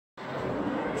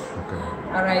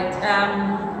All right.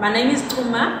 My name is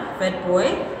Chuma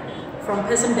Witbooi from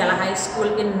Percy Ndala High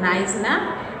School in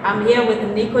Knysna. I'm here with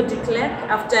Nico de Klerk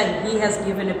after he has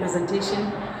given a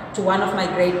presentation to one of my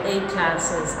grade 8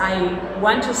 classes. I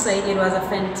want to say it was a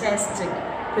fantastic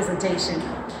presentation.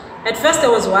 At first I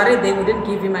was worried they wouldn't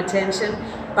give him attention,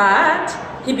 but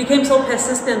he became so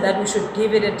persistent that we should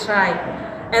give it a try.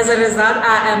 As a result,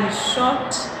 I am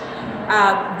shocked.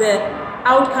 The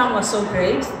outcome was so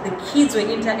great. The kids were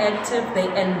interactive, they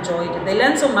enjoyed it. They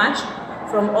learned so much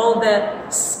from all the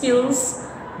skills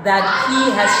that he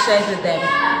has shared with them.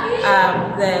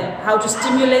 How to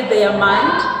stimulate their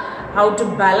mind, how to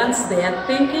balance their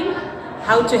thinking,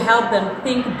 how to help them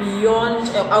think beyond,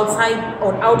 outside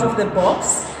or out of the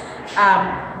box.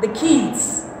 The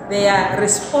kids, their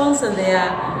response and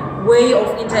their way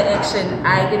of interaction,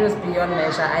 it was beyond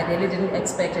measure. I really didn't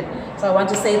expect it. So I want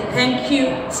to say thank you,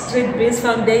 StreetBiz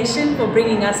Foundation, for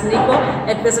bringing us Nico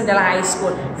at Percy Ndala High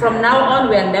School. From now on,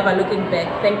 we are never looking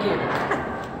back. Thank you.